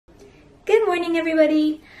morning,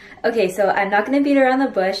 everybody. Okay, so I'm not gonna beat around the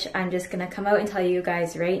bush. I'm just gonna come out and tell you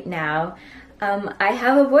guys right now. I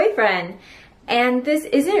have a boyfriend, and this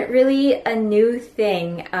isn't really a new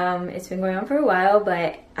thing. It's been going on for a while,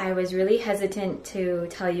 but I was really hesitant to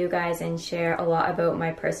tell you guys and share a lot about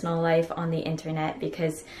my personal life on the internet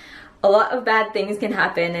because a lot of bad things can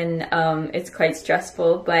happen, and it's quite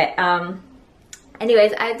stressful. But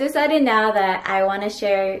anyways, I've decided now that I want to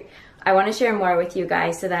share more with you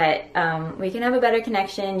guys so that we can have a better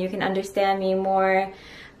connection. You can understand me more.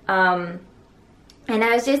 And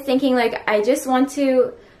I was just thinking, like, I want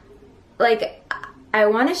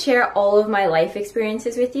to share all of my life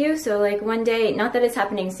experiences with you. So like one day, not that it's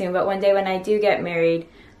happening soon, but one day when I do get married,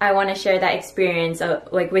 I want to share that experience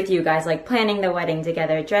like with you guys, like planning the wedding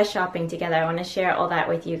together, dress shopping together. I want to share all that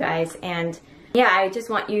with you guys. And yeah, I just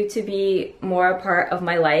want you to be more a part of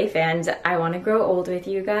my life, and I want to grow old with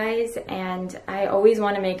you guys, and I always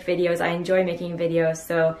want to make videos. I enjoy making videos,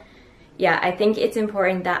 so yeah, I think it's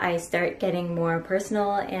important that I start getting more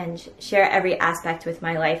personal and share every aspect with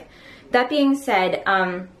my life. That being said,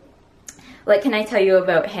 what can I tell you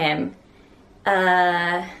about him?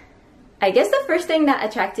 I guess the first thing that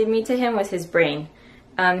attracted me to him was his brain.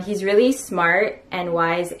 He's really smart and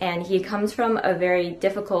wise, and he comes from a very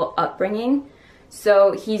difficult upbringing.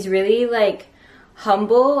 So he's really like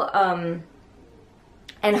humble and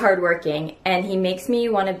hardworking, and he makes me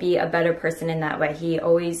want to be a better person in that way. He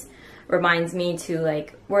always reminds me to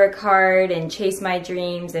like work hard and chase my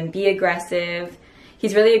dreams and be aggressive.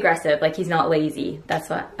 He's really aggressive, like he's not lazy. That's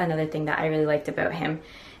another thing that I really liked about him.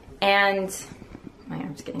 And my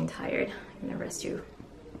arm's getting tired. I'm gonna rest you.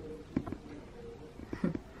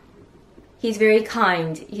 He's very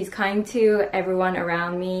kind. He's kind to everyone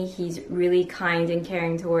around me. He's really kind and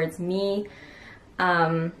caring towards me.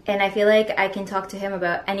 And I feel like I can talk to him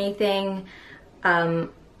about anything.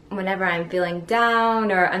 Whenever I'm feeling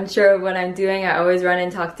down or unsure of what I'm doing, I always run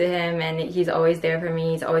and talk to him, and he's always there for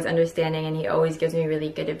me. He's always understanding, and he always gives me really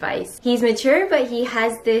good advice. He's mature, but he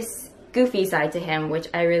has this goofy side to him, which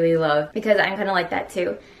I really love because I'm kind of like that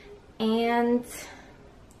too. And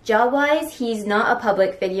job-wise, he's not a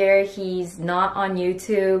public figure. He's not on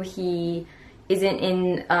YouTube. He isn't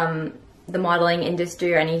in the modeling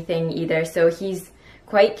industry or anything either. So he's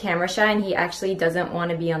quite camera shy, and he actually doesn't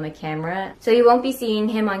want to be on the camera. So you won't be seeing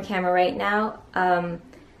him on camera right now.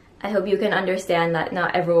 I hope you can understand that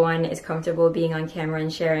not everyone is comfortable being on camera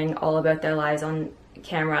and sharing all about their lives on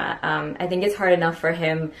camera. I think it's hard enough for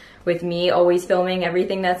him with me always filming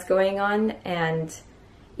everything that's going on, and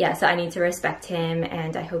yeah, so I need to respect him,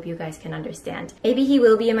 and I hope you guys can understand. Maybe he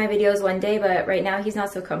will be in my videos one day, but right now he's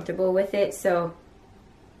not so comfortable with it, so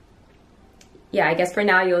yeah, I guess for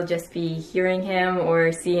now you'll just be hearing him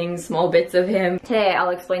or seeing small bits of him. Today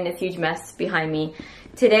I'll explain this huge mess behind me.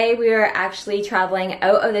 Today we are actually traveling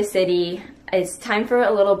out of the city. It's time for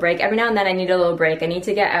a little break. Every now and then I need a little break. I need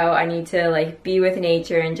to get out. I need to like be with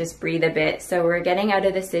nature and just breathe a bit. So we're getting out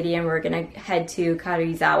of the city and we're gonna head to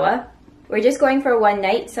Karuizawa. We're just going for one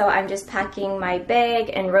night, so I'm just packing my bag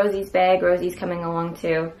and Rosie's bag. Rosie's coming along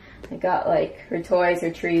too. I got like her toys, her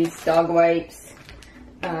treats, dog wipes,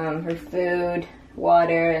 her food,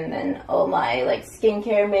 water, and then all my like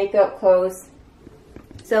skincare, makeup, clothes.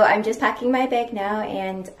 So I'm just packing my bag now,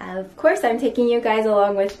 and of course I'm taking you guys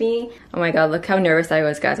along with me. Oh my god, look how nervous I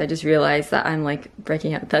was, guys. I just realized that I'm like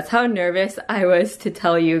breaking out. That's how nervous I was to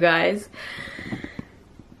tell you guys.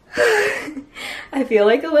 I feel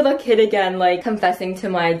like a little kid again, like confessing to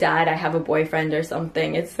my dad I have a boyfriend or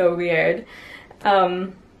something. It's so weird.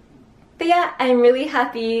 But yeah, I'm really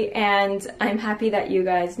happy, and I'm happy that you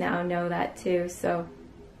guys now know that too, so.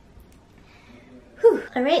 Whew.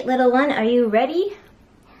 All right, little one, are you ready?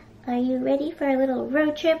 Are you ready for a little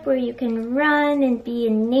road trip where you can run and be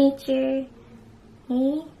in nature?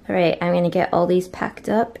 Hey? All right, I'm gonna get all these packed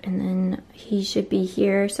up, and then he should be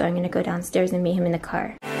here, so I'm gonna go downstairs and meet him in the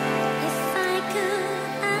car.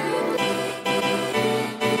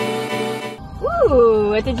 Ooh,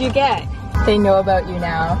 what did you get? They know about you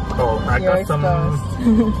now. Oh, I got some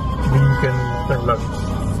vegan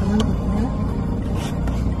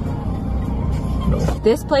no.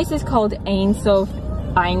 This place is called Einsof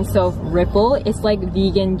Ripple. It's like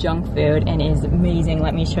vegan junk food and is amazing.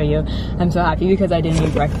 Let me show you. I'm so happy because I didn't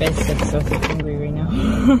eat breakfast. I'm so hungry right now.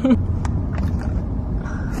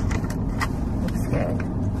 Looks good.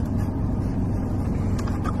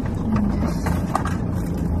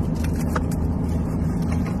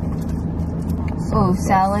 Oh,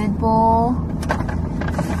 salad bowl,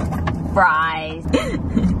 fries.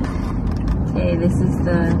 Okay, this is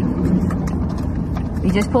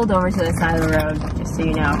we just pulled over to the side of the road, just so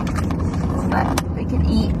you know. But we can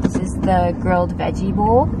eat. This is the grilled veggie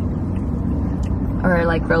bowl, or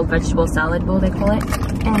like grilled vegetable salad bowl they call it.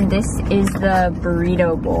 And this is the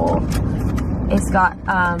burrito bowl. It's got,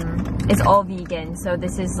 it's all vegan, so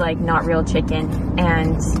this is like not real chicken,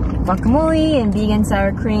 and guacamole and vegan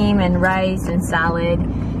sour cream and rice and salad.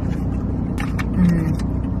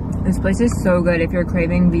 This place is so good if you're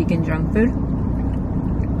craving vegan junk food.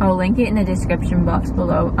 I'll link it in the description box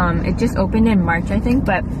below. It just opened in March, I think,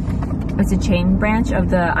 but it's a chain branch of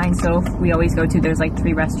the Ein Sof we always go to. There's like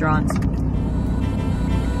 3 restaurants.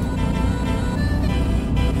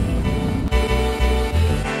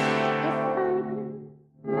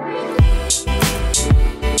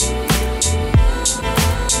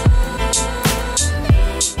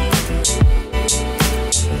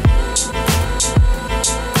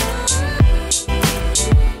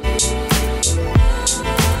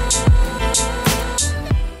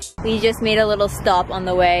 We just made a little stop on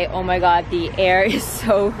the way. Oh my god, the air is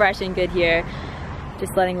so fresh and good here.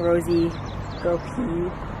 Just letting Rosie go pee.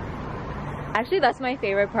 Actually, that's my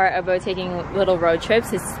favorite part about taking little road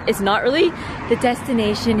trips. It's not really the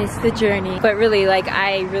destination, it's the journey. But really, like,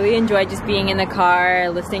 I really enjoy just being in the car,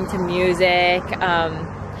 listening to music,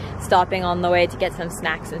 stopping on the way to get some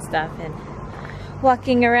snacks and stuff, and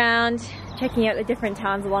walking around, checking out the different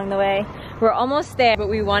towns along the way. We're almost there, but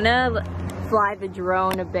we wanna fly the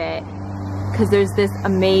drone a bit because there's this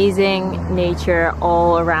amazing nature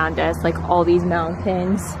all around us, like all these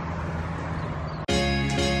mountains.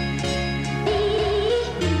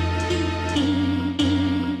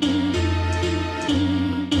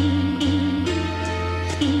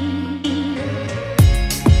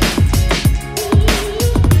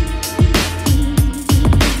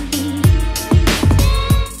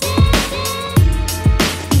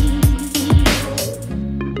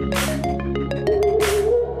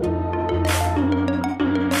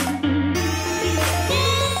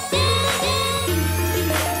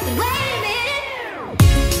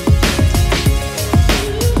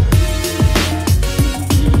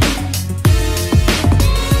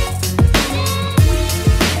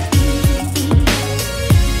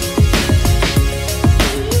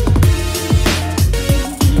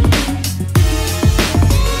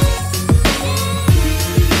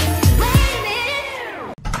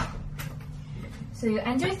 So you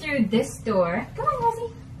enter through this door. Come on,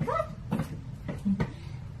 Rosie. Come on.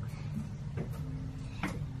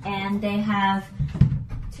 And they have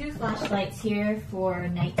 2 flashlights here for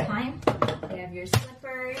nighttime. They have your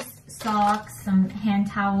slippers, socks, some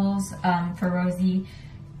hand towels for Rosie,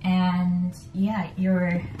 and yeah,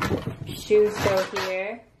 your shoes go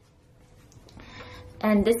here.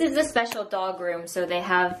 And this is the special dog room, so they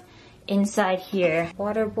have inside here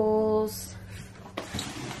water bowls,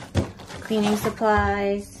 cleaning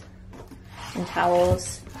supplies, and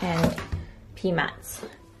towels, and pee mats.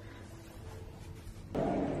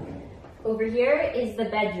 Over here is the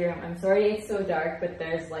bedroom. I'm sorry it's so dark, but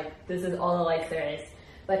there's like, this is all the lights there is.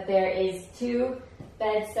 But there is 2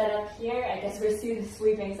 beds set up here. I guess we're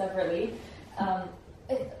sleeping separately.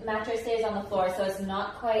 Mattress stays on the floor, so it's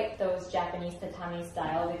not quite those Japanese tatami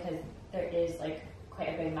style because there is like quite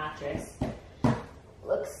a big mattress.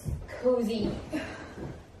 Looks cozy.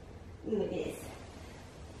 Ooh, it is.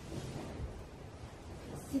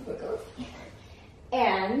 Super cozy.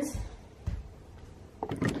 And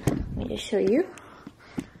let me just show you.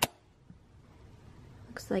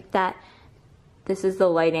 Looks like that. This is the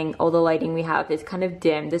lighting. All the lighting we have is kind of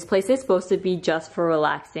dim. This place is supposed to be just for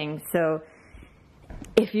relaxing. So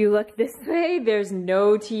if you look this way, there's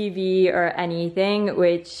no TV or anything,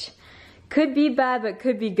 which could be bad, but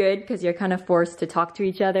could be good because you're kind of forced to talk to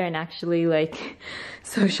each other and actually like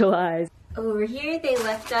socialize. Over here, they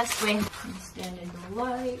left us with, stand in the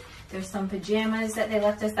light. There's some pajamas that they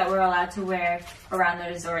left us that we're allowed to wear around the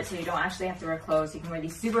resort, so you don't actually have to wear clothes. You can wear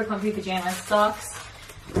these super comfy pajamas, socks.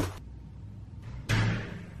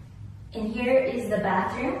 And here is the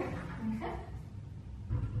bathroom. Okay.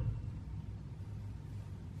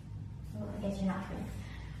 Oh, I guess you're not here.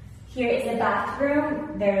 Here is the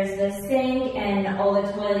bathroom. There's the sink and all the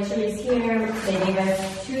toiletries here. They gave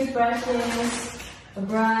us toothbrushes, a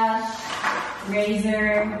brush,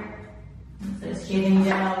 razor, this shaving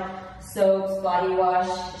gel, soaps, body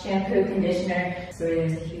wash, shampoo, conditioner. Sorry,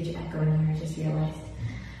 there's a huge echo in here, I just realized.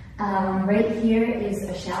 Right here is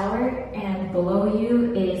a shower, and below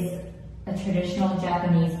you is a traditional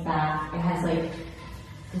Japanese bath. It has like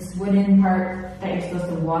this wooden part that you're supposed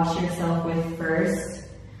to wash yourself with first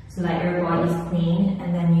so that your body's clean,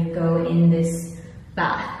 and then you go in this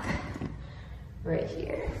bath right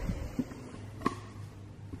here.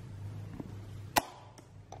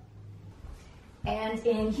 And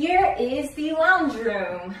in here is the lounge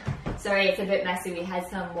room. Sorry, it's a bit messy. We had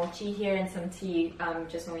some mochi here and some tea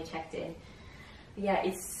just when we checked in. But yeah,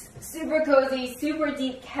 it's super cozy, super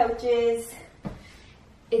deep couches.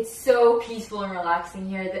 It's so peaceful and relaxing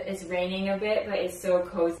here. It's raining a bit, but it's so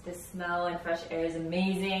cozy. The smell and fresh air is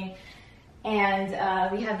amazing.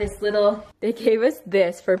 And we have this little, they gave us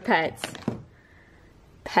this for pets.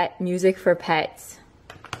 Pet music for pets.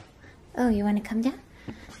 Oh, you want to come down?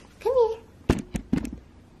 Come here.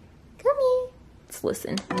 Come here. Let's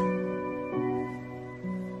listen.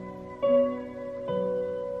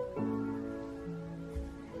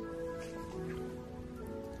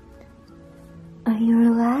 Are you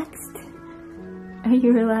relaxed? Are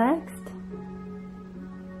you relaxed?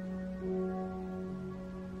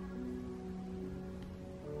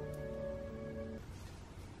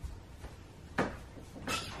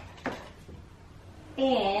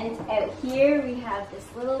 And out here we have this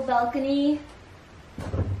little balcony.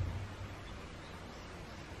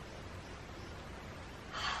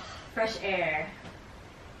 Fresh air.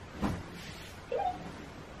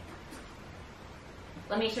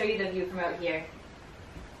 Let me show you the view from out here.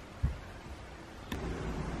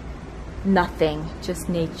 Nothing, just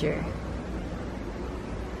nature.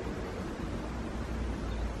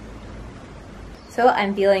 So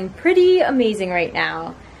I'm feeling pretty amazing right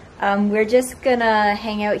now. We're just gonna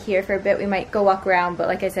hang out here for a bit. We might go walk around, but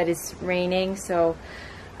like I said, it's raining, so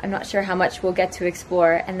I'm not sure how much we'll get to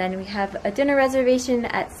explore. And then we have a dinner reservation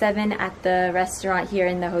at 7 at the restaurant here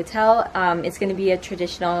in the hotel. It's gonna be a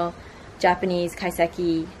traditional Japanese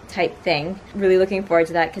kaiseki type thing. Really looking forward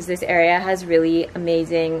to that because this area has really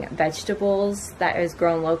amazing vegetables that is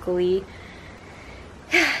grown locally.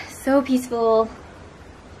 So peaceful.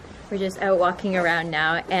 We're just out walking around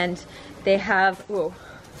now, and they have, whoa.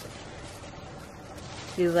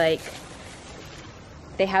 They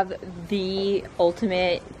have the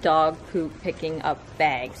ultimate dog poop picking up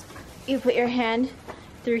bags. You put your hand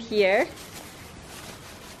through here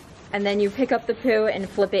and then you pick up the poo and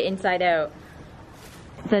flip it inside out.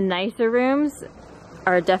 The nicer rooms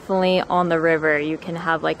are definitely on the river. You can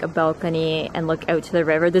have like a balcony and look out to the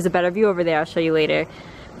river. There's a better view over there, I'll show you later.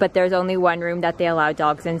 But there's only one room that they allow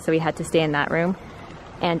dogs in, so we had to stay in that room.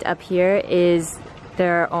 And up here is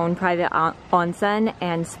their own private onsen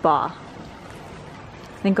and spa.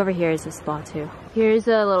 I think over here is a spa too. Here's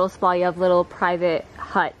a little spa. You have little private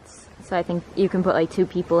huts. So I think you can put like 2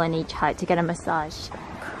 people in each hut to get a massage.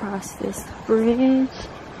 Across this bridge.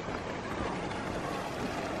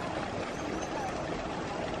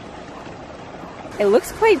 It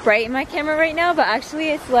looks quite bright in my camera right now, but actually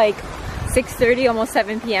it's like 6:30, almost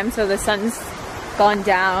 7 p.m. so the sun's gone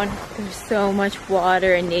down. There's so much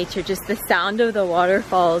water and nature. Just the sound of the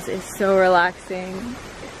waterfalls is so relaxing.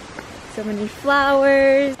 So many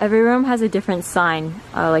flowers. Every room has a different sign,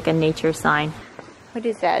 like a nature sign. What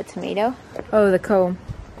is that, a tomato? Oh, the comb.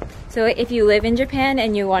 So if you live in Japan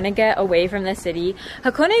and you want to get away from the city,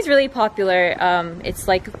 Hakone is really popular. It's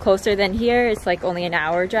like closer than here. It's like only an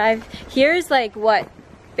hour drive. Here's like what?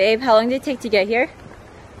 Babe, how long did it take to get here?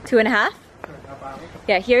 2.5?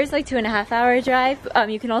 Yeah, here's like 2.5 hour drive.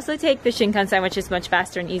 You can also take the Shinkansen, which is much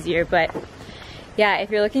faster and easier, but yeah, if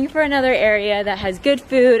you're looking for another area that has good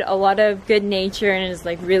food, a lot of good nature, and is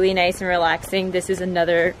like really nice and relaxing, this is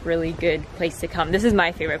another really good place to come. This is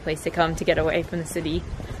my favorite place to come to get away from the city.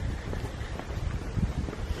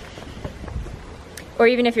 Or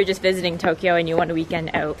even if you're just visiting Tokyo and you want a weekend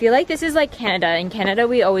out. I feel like this is like Canada. In Canada,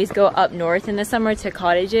 we always go up north in the summer to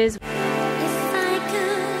cottages.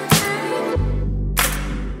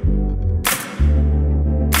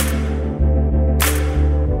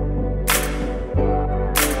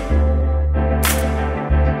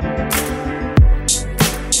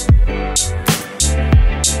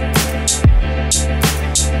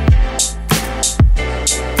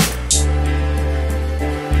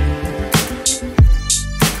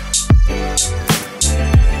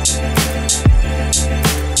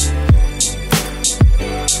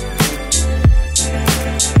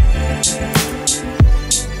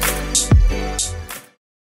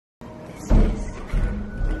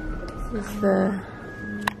 This is the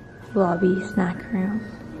lobby snack room,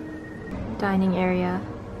 dining area.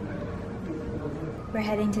 We're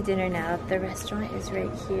heading to dinner now. The restaurant is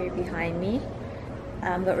right here behind me,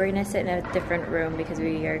 but we're gonna sit in a different room because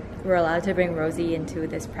we're allowed to bring Rosie into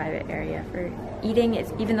this private area for eating.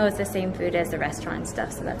 Even though it's the same food as the restaurant and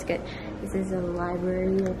stuff, so that's good. This is a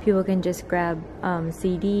library where people can just grab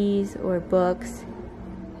CDs or books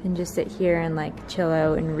and just sit here and like chill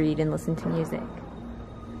out and read and listen to music.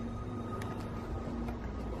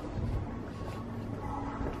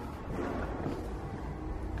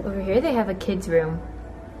 Over here they have a kids room.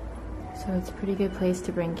 So it's a pretty good place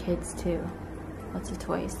to bring kids to. Lots of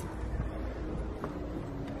toys.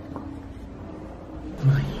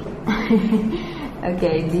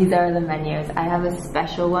 Okay, these are the menus. I have a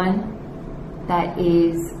special one that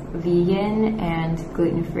is vegan and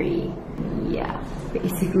gluten-free. Yeah,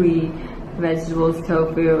 basically vegetables,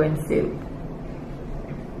 tofu, and soup.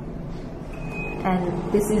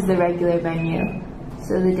 And this is the regular menu.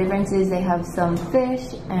 So the difference is they have some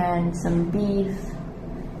fish and some beef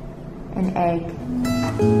and egg.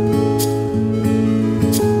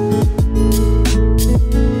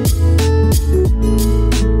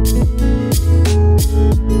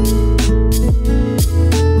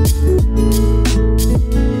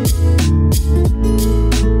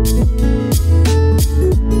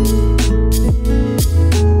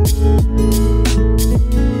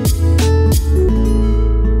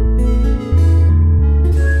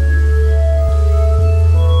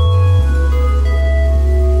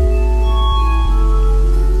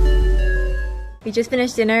 We just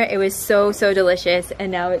finished dinner. It was so delicious,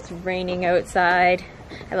 and now it's raining outside.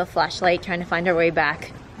 I have a flashlight trying to find our way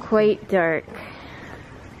back. Quite dark.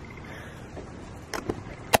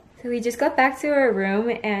 So we just got back to our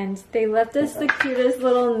room and they left us the cutest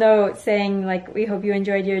little note saying like, we hope you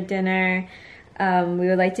enjoyed your dinner. We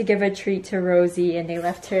would like to give a treat to Rosie, and they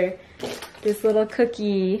left her this little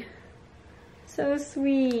cookie. So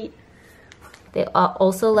sweet. They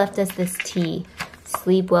also left us this tea.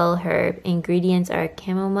 Sleep Well herb. Ingredients are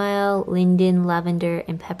chamomile, linden, lavender,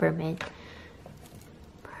 and peppermint.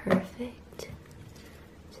 Perfect.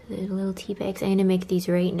 So there's little tea bags. I'm gonna make these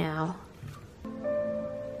right now.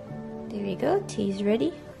 There we go, tea's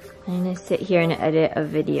ready. I'm gonna sit here and edit a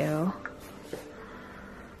video.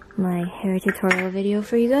 My hair tutorial video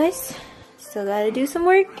for you guys. Still gotta do some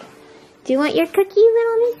work. Do you want your cookie,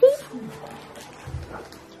 little missy?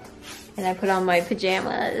 And I put on my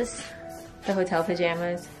pajamas. The hotel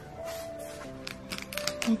pajamas.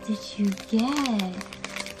 What did you get?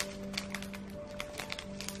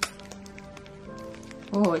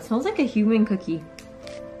 Oh, it smells like a human cookie.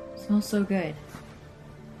 It smells so good.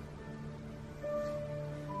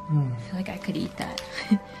 I feel like I could eat that.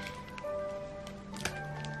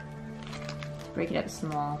 Break it up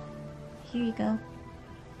small. Here you go.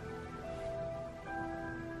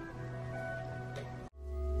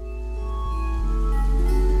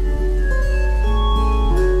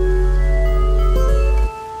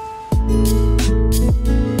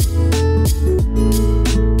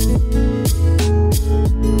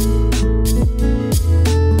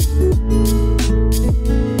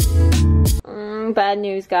 Bad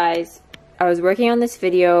news, guys. I was working on this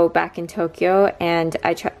video back in Tokyo and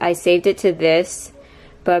I saved it to this,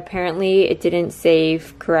 but apparently it didn't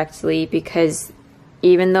save correctly because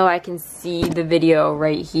even though I can see the video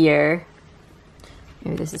right here,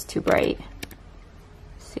 maybe this is too bright.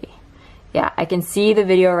 Let's see. Yeah, I can see the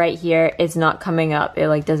video right here. It's not coming up. It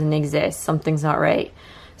like doesn't exist. Something's not right.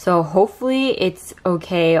 So hopefully it's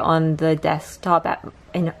okay on the desktop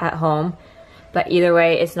at home. But either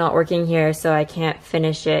way, it's not working here, so I can't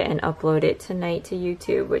finish it and upload it tonight to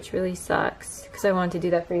YouTube, which really sucks, because I wanted to do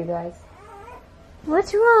that for you guys.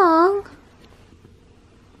 What's wrong?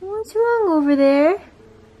 What's wrong over there?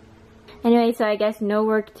 Anyway, so I guess no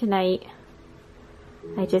work tonight.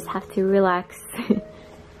 I just have to relax.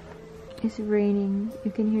 It's raining.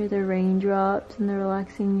 You can hear the raindrops and the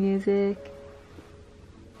relaxing music.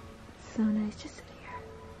 It's so nice just to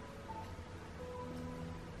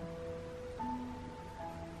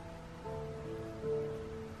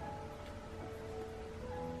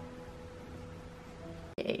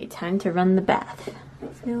okay, time to run the bath.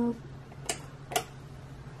 Fill.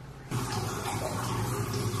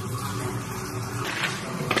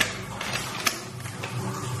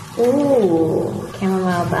 Ooh,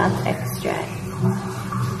 chamomile bath extract.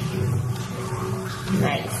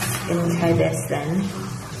 Nice. Gonna try this then.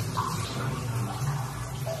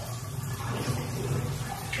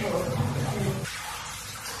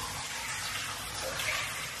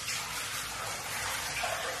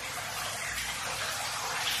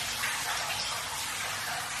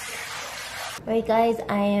 Alright guys,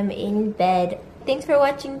 I am in bed. Thanks for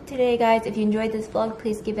watching today guys. If you enjoyed this vlog,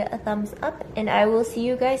 please give it a thumbs up and I will see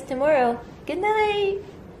you guys tomorrow. Good night!